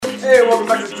Hey, welcome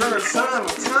back to Drunk on the Sun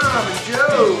with Tom and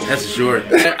Joe. That's short.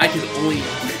 I can only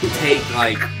take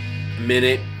like a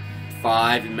minute,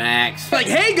 5 max. Like,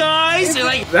 hey guys! They're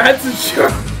like, That's a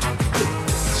short.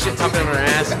 shit talking on our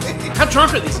ass. How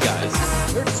drunk are these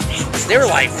guys? They were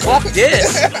like, fuck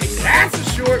this. That's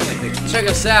a short. Like, check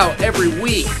us out every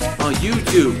week on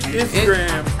YouTube,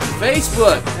 Instagram,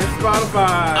 Facebook, and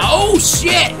Spotify. Oh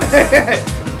shit!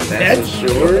 That's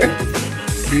short.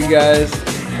 You guys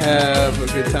have a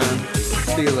good time.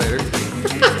 See you later.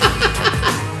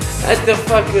 What the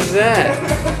fuck was that?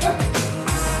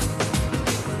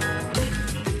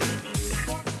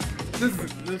 This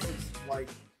is like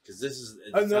Because this is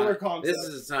another time, concept. This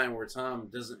is a time where Tom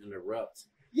doesn't interrupt.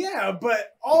 yeah,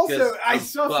 but also Because I I'm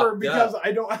suffer fucked because up.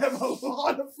 I don't have a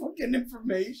lot of fucking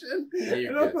information, Yeah, you're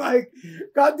and I'm good. like,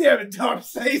 God damn it, Tom,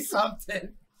 say something.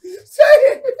 Say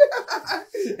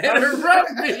it.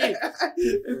 Interrupt me.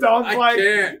 And Tom's I like,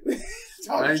 can't.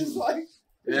 Tom's just like,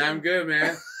 Yeah, I'm good,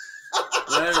 man.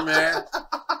 Whatever, man.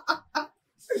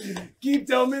 keep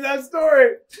telling me that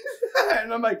story.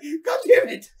 And I'm like, God damn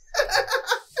it.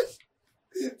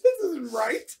 This isn't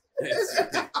right.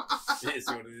 It's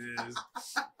what it is.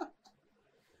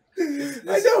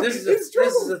 I know, This is it's true.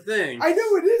 This is a thing. I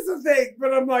know it is a thing,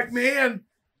 but I'm like, man,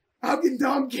 how can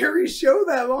Tom carry a show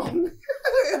that long?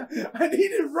 I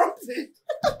need interrupted.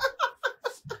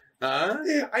 Huh?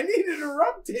 I need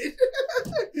interrupted.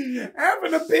 Have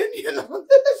an opinion on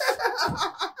this.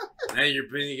 Now your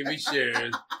opinion can be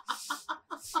shared.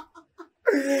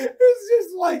 It's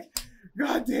just like,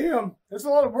 God damn, that's a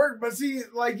lot of work. But see,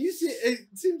 like you see, it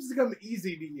seems to come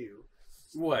easy to you.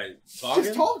 What? Talking?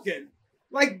 Just talking.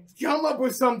 Like, come up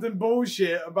with something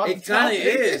bullshit about It the kind of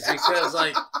topic. is because,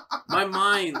 like, my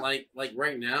mind, like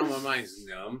right now, my mind's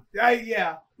numb.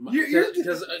 Yeah. You're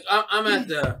Because I'm at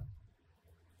the.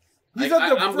 He's Like, at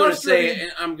the I'm gonna say frustrating- it,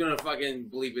 and I'm gonna fucking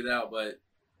bleep it out, but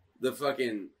the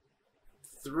fucking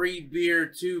 3 beer,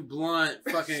 2 blunt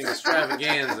fucking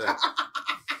extravaganza.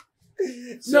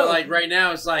 So No. like right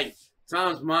now, it's like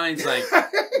Tom's mind's like,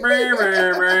 "Meow,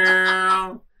 meow,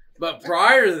 meow." But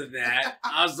prior to that,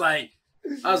 I was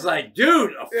like,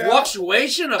 dude, a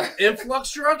fluctuation of influx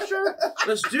structure.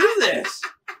 Let's do this.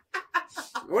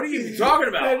 What are you talking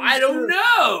about? That is I don't true.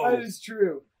 know. That is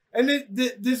true. And at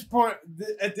this point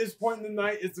in the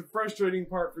night, it's a frustrating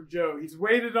part for Joe. He's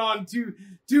waited on too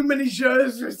many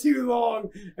shows for too long,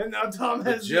 and now Tom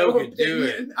has Joe no can do it.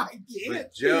 opinion. I can't.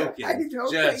 But Joe I can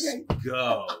don't just think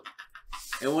go.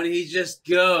 And when he just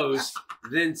goes,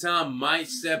 then Tom might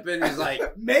step in. He's like,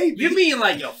 maybe. "You mean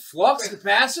like a flux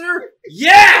capacitor?"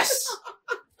 Yes.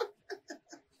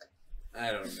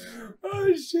 I don't know.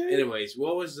 Oh shit! Anyways,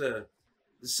 what was the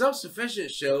Self-Sufficient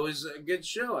show? Is a good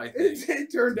show, I think.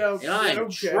 It turned out. And I'm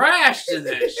okay. trashed in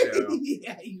that show.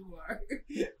 Yeah, you are.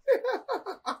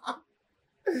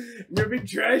 You'll be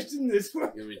trashed in this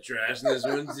one. Gonna be trashed in this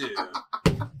one too,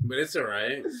 but it's all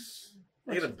right.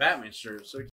 I got a Batman shirt.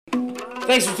 So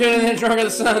thanks for tuning in, Drunk on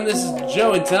the Sun. This is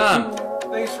Joe and Tom.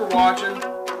 Thanks for watching.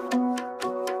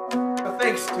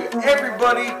 Thanks to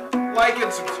everybody. Like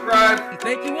and subscribe.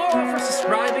 Thank you all for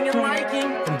subscribing and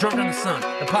liking from Drunk on the Sun,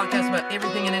 the podcast about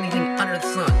everything and anything under the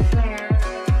sun.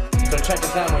 So check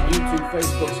us out on YouTube,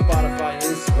 Facebook, Spotify, and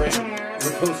Instagram.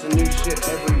 We're posting new shit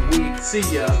every week.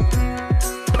 See ya.